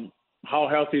 How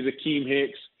healthy is Akeem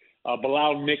Hicks?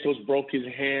 Bilal Nichols broke his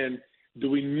hand. Do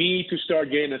we need to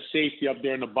start getting a safety up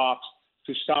there in the box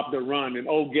to stop the run? And,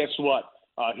 guess what?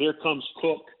 Here comes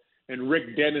Cook and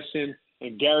Rick Dennison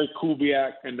and Gary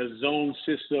Kubiak and the zone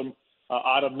system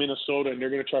out of Minnesota, and they're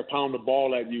going to try to pound the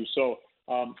ball at you. So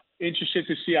interested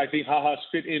to see. I think Haha's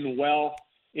fit in well.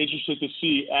 Interested to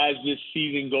see as this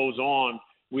season goes on.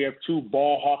 We have 2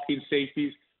 ball hawking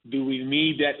safeties. Do we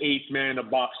need that 8th man in the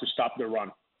box to stop the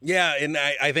run? Yeah, and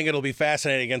I think it'll be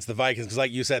fascinating against the Vikings because,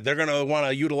 like you said, they're going to want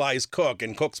to utilize Cook,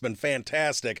 and Cook's been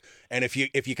fantastic. And if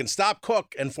you can stop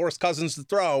Cook and force Cousins to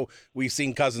throw, we've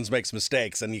seen Cousins make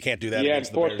mistakes, and you can't do that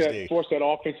against the Bears D. Force that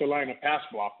offensive line to pass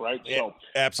block, right? Yeah, so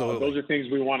absolutely. Those are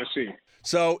things we want to see.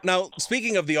 So now,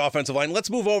 speaking of the offensive line, let's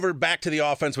move over back to the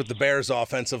offense with the Bears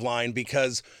offensive line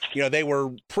because, they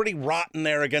were pretty rotten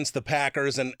there against the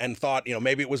Packers and thought,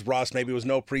 maybe it was rust, maybe it was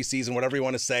no preseason, whatever you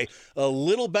want to say. A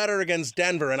little better against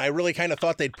Denver, and I really kind of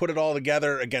thought they'd put it all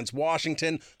together against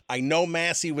Washington. I know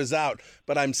Massey was out,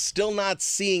 but I'm still not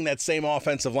seeing that same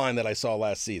offensive line that I saw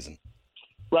last season.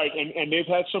 Right, and they've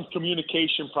had some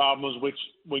communication problems, which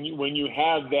when you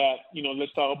have that,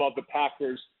 let's talk about the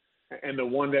Packers. And the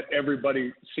one that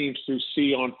everybody seems to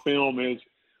see on film is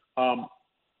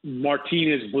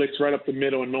Martinez blitz right up the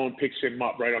middle and no one picks him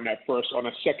up right on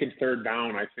a second, third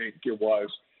down, I think it was.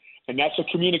 And that's a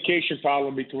communication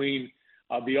problem between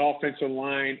the offensive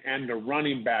line and the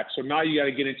running back. So now you got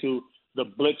to get into the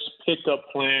blitz pickup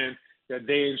plan that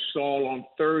they install on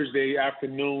Thursday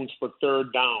afternoons for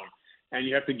third down. And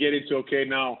you have to get into, okay,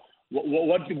 now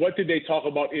what did they talk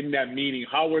about in that meeting?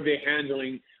 How were they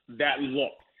handling that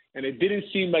look? And it didn't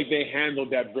seem like they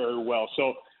handled that very well.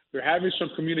 So they're having some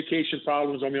communication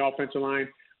problems on the offensive line,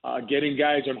 getting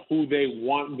guys on who they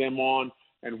want them on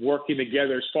and working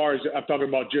together as far as I'm talking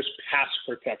about just pass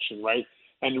protection, right?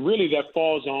 And really that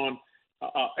falls on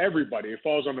everybody. It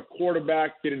falls on the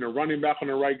quarterback, getting the running back on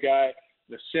the right guy,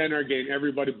 the center, getting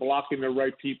everybody blocking the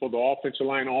right people, the offensive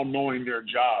line all knowing their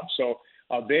job. So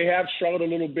they have struggled a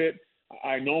little bit.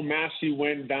 I know Massey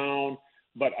went down,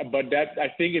 but that I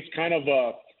think it's kind of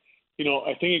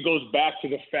I think it goes back to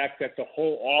the fact that the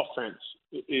whole offense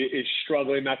is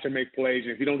struggling not to make plays.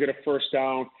 If you don't get a first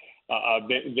down,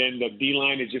 then the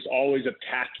D-line is just always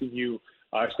attacking you.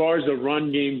 As far as the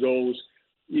run game goes,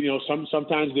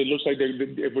 sometimes it looks like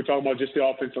if we're talking about just the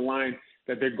offensive line,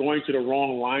 that they're going to the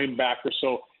wrong linebacker.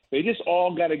 So they just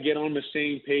all got to get on the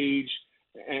same page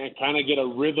and kind of get a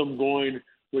rhythm going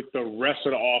with the rest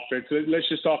of the offense. Let's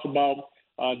just talk about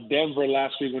Denver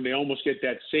last week when they almost get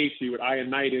that safety with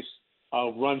Ioannidis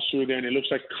runs through there, and it looks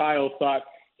like Kyle thought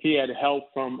he had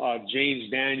help from James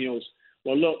Daniels.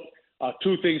 Well, look,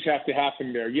 two things have to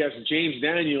happen there. Yes, James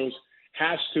Daniels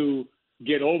has to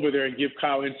get over there and give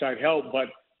Kyle inside help, but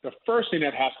the first thing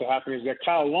that has to happen is that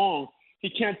Kyle Long, he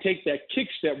can't take that kick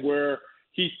step where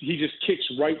he just kicks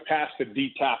right past the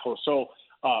D tackle. So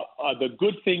the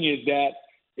good thing is that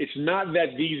it's not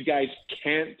that these guys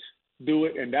can't do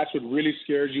it, and that's what really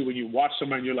scares you when you watch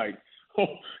somebody and you're like, oh,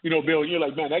 Bill, you're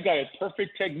like, man, that guy had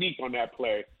perfect technique on that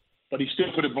play, but he still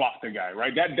couldn't block the guy,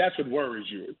 right? That's what worries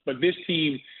you. But this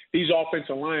team, these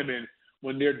offensive linemen,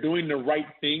 when they're doing the right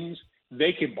things,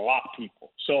 they can block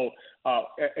people. So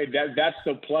that's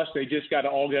the plus. They just got to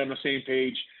all get on the same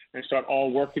page and start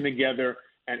all working together,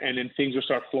 and then things will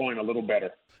start flowing a little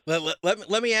better.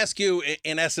 Let me ask you,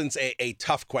 in essence, a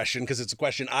tough question, because it's a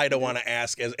question I don't want to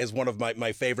ask as one of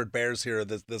my favorite Bears here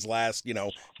this last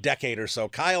decade or so.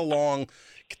 Kyle Long,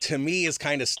 to me, is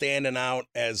kind of standing out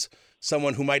as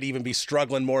someone who might even be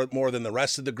struggling more than the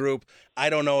rest of the group. I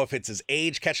don't know if it's his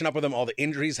age catching up with him, all the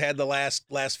injuries had the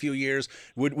last few years.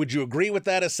 Would you agree with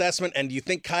that assessment? And do you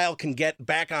think Kyle can get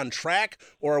back on track,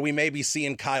 or are we maybe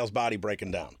seeing Kyle's body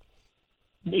breaking down?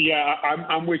 Yeah,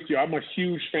 I'm with you. I'm a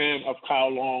huge fan of Kyle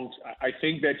Long. I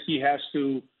think that he has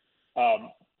to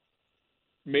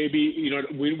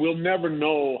we'll never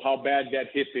know how bad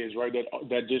that hip is, right?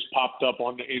 That just popped up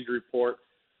on the injury report.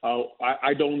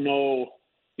 I don't know.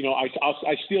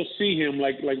 I still see him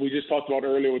like we just talked about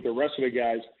earlier with the rest of the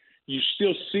guys. You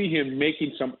still see him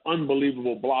making some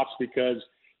unbelievable blocks because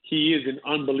he is an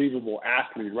unbelievable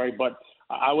athlete, right? But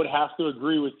I would have to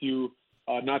agree with you.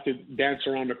 Not to dance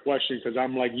around the question, because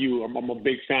I'm like you. I'm a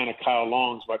big fan of Kyle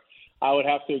Long's, but I would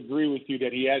have to agree with you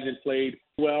that he hasn't played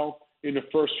well in the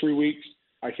first 3 weeks.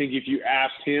 I think if you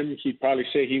asked him, he'd probably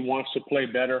say he wants to play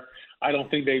better. I don't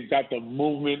think they've got the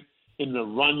movement in the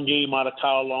run game out of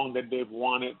Kyle Long that they've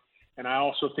wanted. And I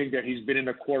also think that he's been in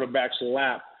the quarterback's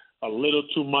lap a little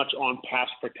too much on pass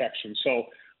protection. So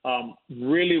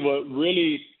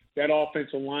really that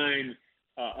offensive line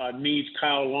needs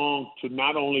Kyle Long to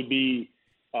not only be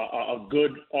a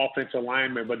good offensive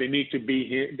lineman, but they need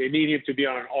him to be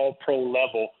on an all-pro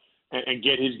level and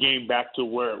get his game back to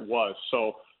where it was.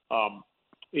 So, I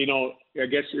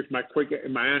guess if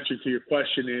my answer to your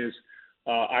question is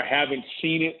I haven't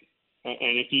seen it,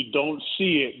 and if you don't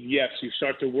see it, yes, you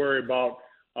start to worry about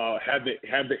have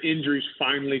the injuries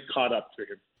finally caught up to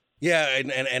him. Yeah,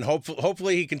 and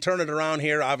hopefully he can turn it around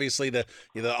here. Obviously, the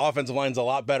offensive line's a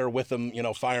lot better with them,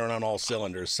 firing on all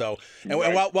cylinders. So, and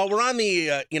while we're on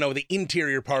the the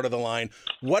interior part of the line,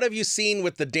 what have you seen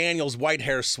with the Daniels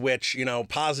Whitehair switch?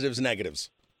 Positives, negatives.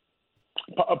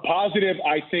 Positive,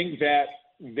 I think that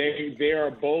they are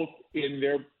both in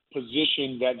their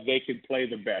position that they could play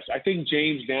the best. I think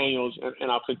James Daniels,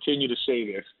 and I'll continue to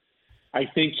say this, I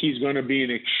think he's going to be an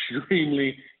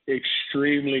extremely,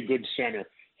 extremely good center.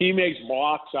 He makes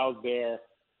blocks out there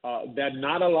that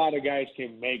not a lot of guys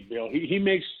can make, Bill. He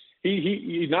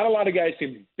not a lot of guys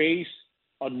can base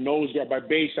a nose guard. By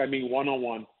base, I mean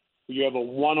one-on-one. You have a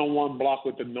one-on-one block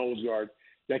with the nose guard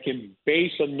that can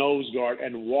base a nose guard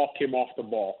and walk him off the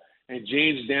ball. And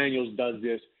James Daniels does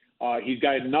this. He's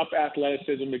got enough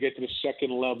athleticism to get to the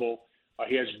second level.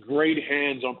 He has great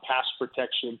hands on pass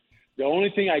protection. The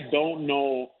only thing I don't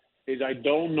know is I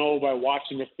don't know by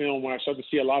watching the film when I start to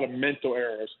see a lot of mental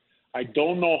errors. I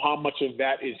don't know how much of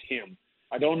that is him.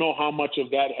 I don't know how much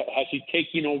of that has he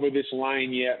taken over this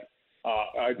line yet.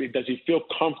 Does he feel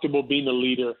comfortable being the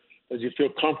leader? Does he feel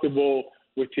comfortable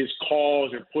with his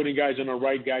calls and putting guys on the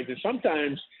right guys? And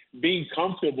sometimes being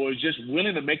comfortable is just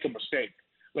willing to make a mistake.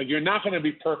 Like, you're not going to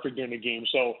be perfect during the game.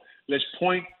 So let's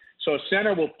point. So a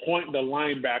center will point the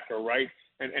linebacker, right?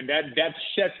 And that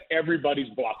sets everybody's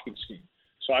blocking scheme.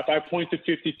 So if I point to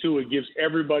 52, it gives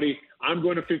everybody, I'm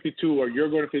going to 52 or you're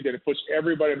going to 52, and it puts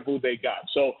everybody in who they got.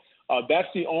 So that's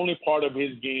the only part of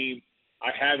his game I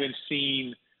haven't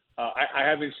seen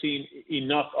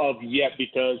enough of yet,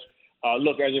 because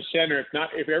look, as a center,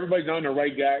 if everybody's on the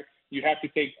right guy, you have to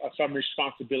take some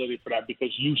responsibility for that because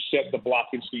you set the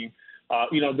blocking scheme.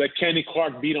 That Kenny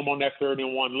Clark beat him on that 3rd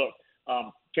and 1. Look,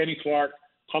 Kenny Clark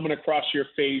coming across your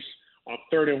face on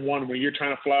 3rd and 1 when you're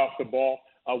trying to fly off the ball.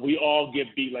 We all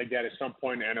get beat like that at some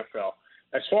point in the NFL.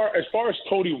 As far as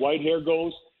Cody Whitehair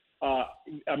goes,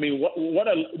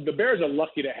 the Bears are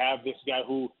lucky to have this guy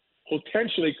who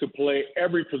potentially could play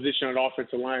every position on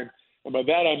offensive line. And by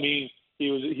that I mean he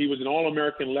was an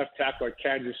All-American left tackle at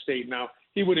Kansas State. Now,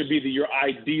 he wouldn't be your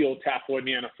ideal tackle in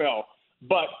the NFL,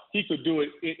 but he could do it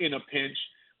in a pinch.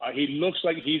 He looks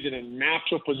like he's in a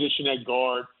natural position at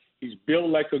guard. He's built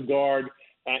like a guard,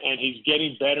 and he's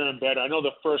getting better and better. I know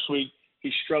the first week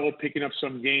he struggled picking up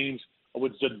some games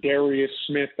with Zadarius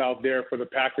Smith out there for the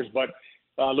Packers, but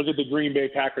look at the Green Bay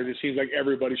Packers. It seems like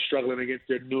everybody's struggling against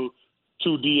their new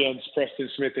 2 DNs, Preston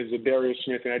Smith and Zadarius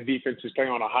Smith, and that defense is playing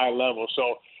on a high level.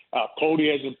 So Cody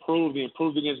has improved. He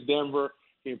improved against Denver.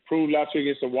 He improved last week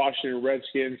against the Washington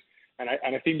Redskins. And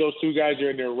I think those two guys are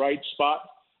in their right spot.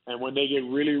 And when they get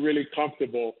really, really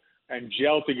comfortable and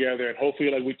gel together, and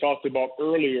hopefully, like we talked about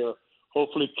earlier,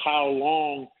 hopefully Kyle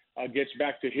Long gets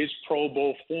back to his Pro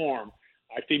Bowl form,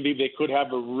 I think they could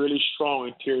have a really strong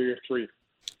interior 3.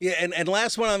 Yeah, and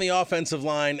last one on the offensive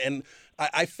line, and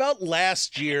I felt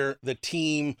last year the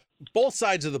team, both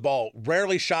sides of the ball,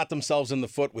 rarely shot themselves in the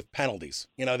foot with penalties.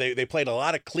 They played a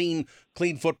lot of clean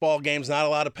football games, not a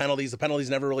lot of penalties. The penalties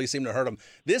never really seemed to hurt them.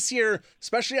 This year,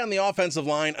 especially on the offensive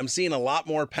line, I'm seeing a lot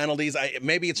more penalties.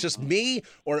 Maybe it's just me,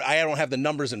 or I don't have the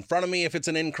numbers in front of me if it's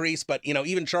an increase, but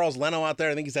even Charles Leno out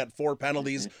there, I think he's had 4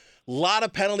 penalties. A lot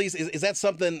of penalties. Is that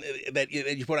something that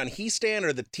you put on Heastan,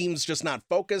 or the team's just not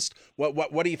focused?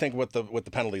 What do you think with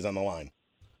the penalties on the line?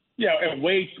 Yeah, and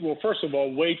first of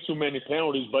all, way too many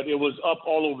penalties, but it was up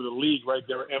all over the league, right?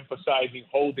 They were emphasizing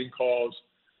holding calls,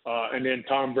 and then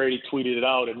Tom Brady tweeted it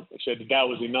out and said that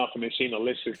was enough, and they seemed to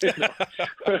listen.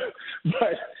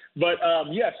 But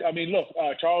yes, look,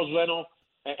 Charles Leno,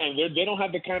 and they don't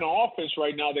have the kind of offense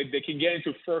right now that they can get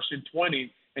into 1st and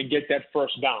 20 and get that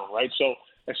first down, right? So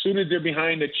as soon as they're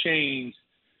behind the chains,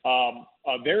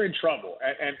 they're in trouble.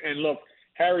 And look,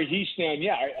 Harry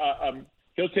Heastan,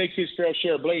 he'll take his fair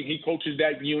share of blame. He coaches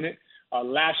that unit.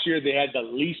 Last year, they had the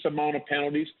least amount of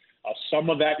penalties. Some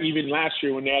of that, even last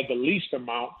year, when they had the least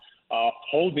amount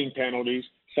holding penalties,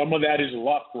 some of that is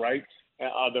luck, right?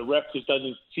 The ref just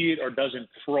doesn't see it or doesn't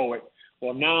throw it.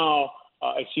 Well, now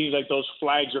it seems like those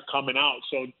flags are coming out.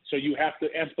 So you have to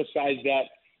emphasize that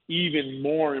even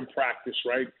more in practice,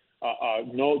 right?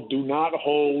 No, do not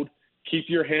hold. Keep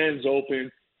your hands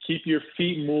open. Keep your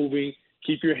feet moving.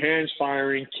 Keep your hands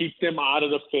firing. Keep them out of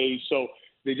the face. So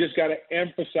they just got to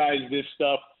emphasize this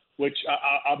stuff, which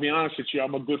I'll be honest with you,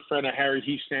 I'm a good friend of Harry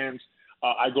Heastan's.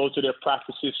 I go to their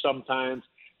practices sometimes,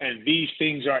 and these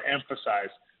things are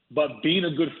emphasized. But being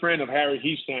a good friend of Harry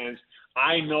Heastan's,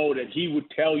 I know that he would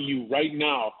tell you right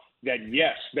now that,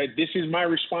 yes, that this is my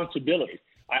responsibility.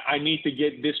 I need to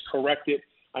get this corrected.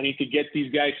 I need to get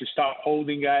these guys to stop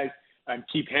holding guys and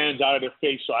keep hands out of their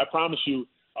face. So I promise you,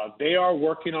 they are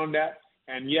working on that.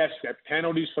 And yes, that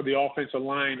penalties for the offensive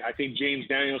line, I think James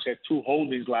Daniels had 2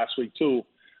 holdings last week too.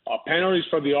 Penalties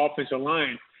for the offensive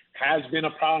line has been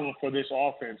a problem for this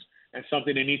offense and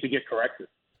something they need to get corrected.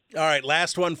 All right,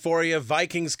 last one for you.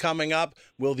 Vikings coming up.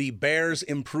 Will the Bears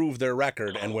improve their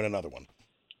record and win another one?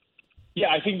 Yeah,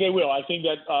 I think they will. I think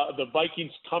that the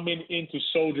Vikings coming into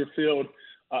Soldier Field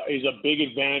is a big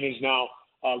advantage now.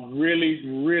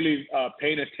 Really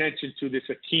paying attention to this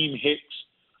Akeem Hicks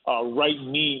right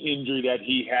knee injury that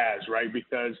he has, right?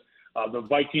 Because the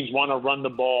Vikings want to run the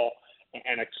ball,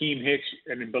 and Akeem Hicks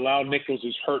and Bilal Nichols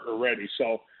is hurt already.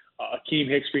 So Akeem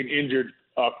Hicks being injured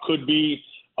could be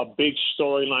a big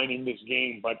storyline in this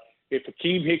game. But if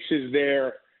Akeem Hicks is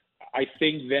there, I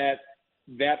think that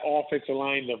offensive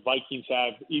line the Vikings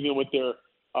have, even with their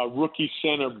rookie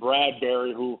center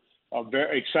Bradbury, who are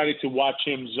very excited to watch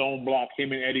him zone block,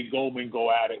 him and Eddie Goldman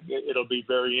go at it. It'll be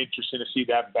very interesting to see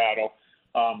that battle.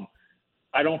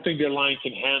 I don't think their line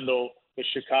can handle the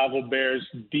Chicago Bears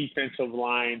defensive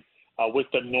line with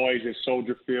the noise at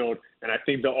Soldier Field. And I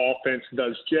think the offense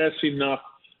does just enough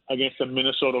against the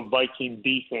Minnesota Viking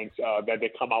defense that they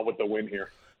come out with the win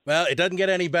here. Well, it doesn't get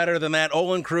any better than that.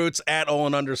 Olin Kreutz at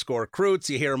Olin_Kreutz.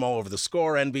 You hear him all over the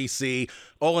Score, NBC.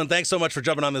 Olin, thanks so much for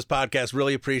jumping on this podcast.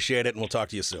 Really appreciate it, and we'll talk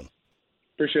to you soon.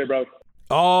 Appreciate it, brother.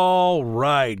 All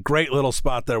right. Great little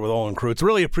spot there with Olin Kreutz.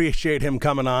 Really appreciate him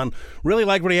coming on. Really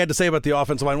like what he had to say about the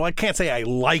offensive line. Well, I can't say I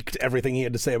liked everything he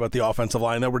had to say about the offensive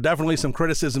line. There were definitely some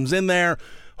criticisms in there.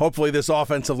 Hopefully this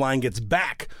offensive line gets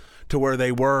back to where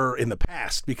they were in the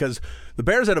past, because the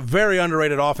Bears had a very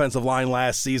underrated offensive line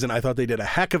last season. I thought they did a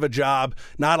heck of a job.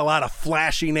 Not a lot of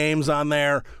flashy names on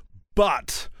there,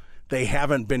 but they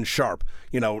haven't been sharp.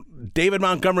 David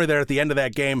Montgomery there at the end of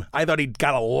that game, I thought he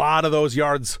got a lot of those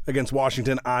yards against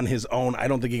Washington on his own. I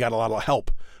don't think he got a lot of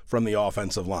help from the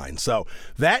offensive line. So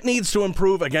that needs to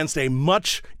improve against a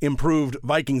much improved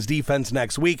Vikings defense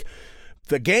next week.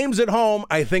 The game's at home.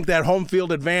 I think that home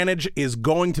field advantage is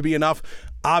going to be enough.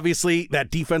 Obviously, that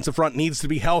defensive front needs to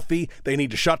be healthy. They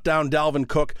need to shut down Dalvin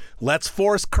Cook. Let's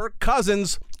force Kirk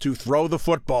Cousins to throw the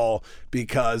football,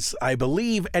 because I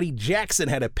believe Eddie Jackson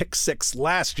had a pick six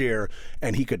last year,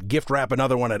 and he could gift wrap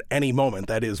another one at any moment.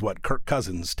 That is what Kirk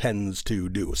Cousins tends to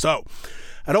do. So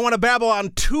I don't want to babble on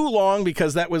too long,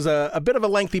 because that was a bit of a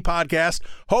lengthy podcast.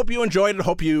 Hope you enjoyed it.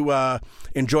 Hope you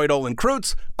enjoyed Olin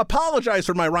Kreutz. Apologize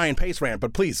for my Ryan Pace rant,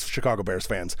 but please, Chicago Bears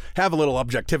fans, have a little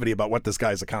objectivity about what this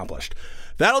guy's accomplished.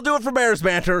 That'll do it for Bears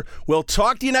Banter. We'll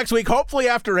talk to you next week, hopefully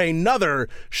after another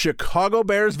Chicago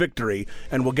Bears victory,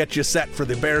 and we'll get you set for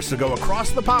the Bears to go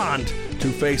across the pond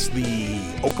to face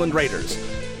the Oakland Raiders.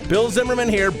 Bill Zimmerman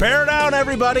here. Bear down,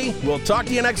 everybody. We'll talk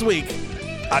to you next week.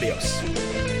 Adios.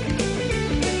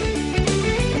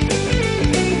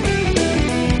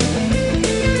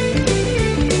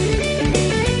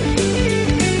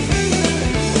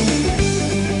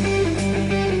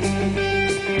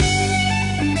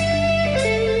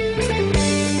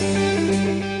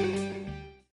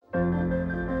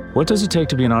 What does it take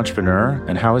to be an entrepreneur,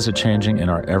 and how is it changing in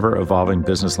our ever-evolving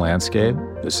business landscape?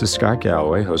 This is Scott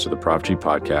Galloway, host of the Prop G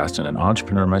podcast and an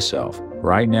entrepreneur myself.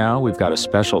 Right now, we've got a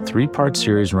special 3-part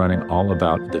series running all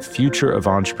about the future of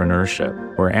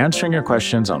entrepreneurship. We're answering your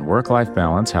questions on work-life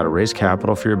balance, how to raise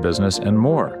capital for your business, and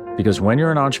more. Because when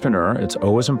you're an entrepreneur, it's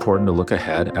always important to look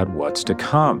ahead at what's to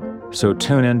come. So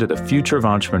tune in to the Future of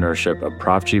Entrepreneurship, a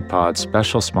Prop G pod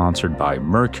special sponsored by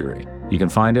Mercury. You can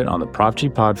find it on the Prop G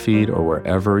Pod feed or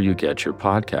wherever you get your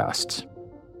podcasts.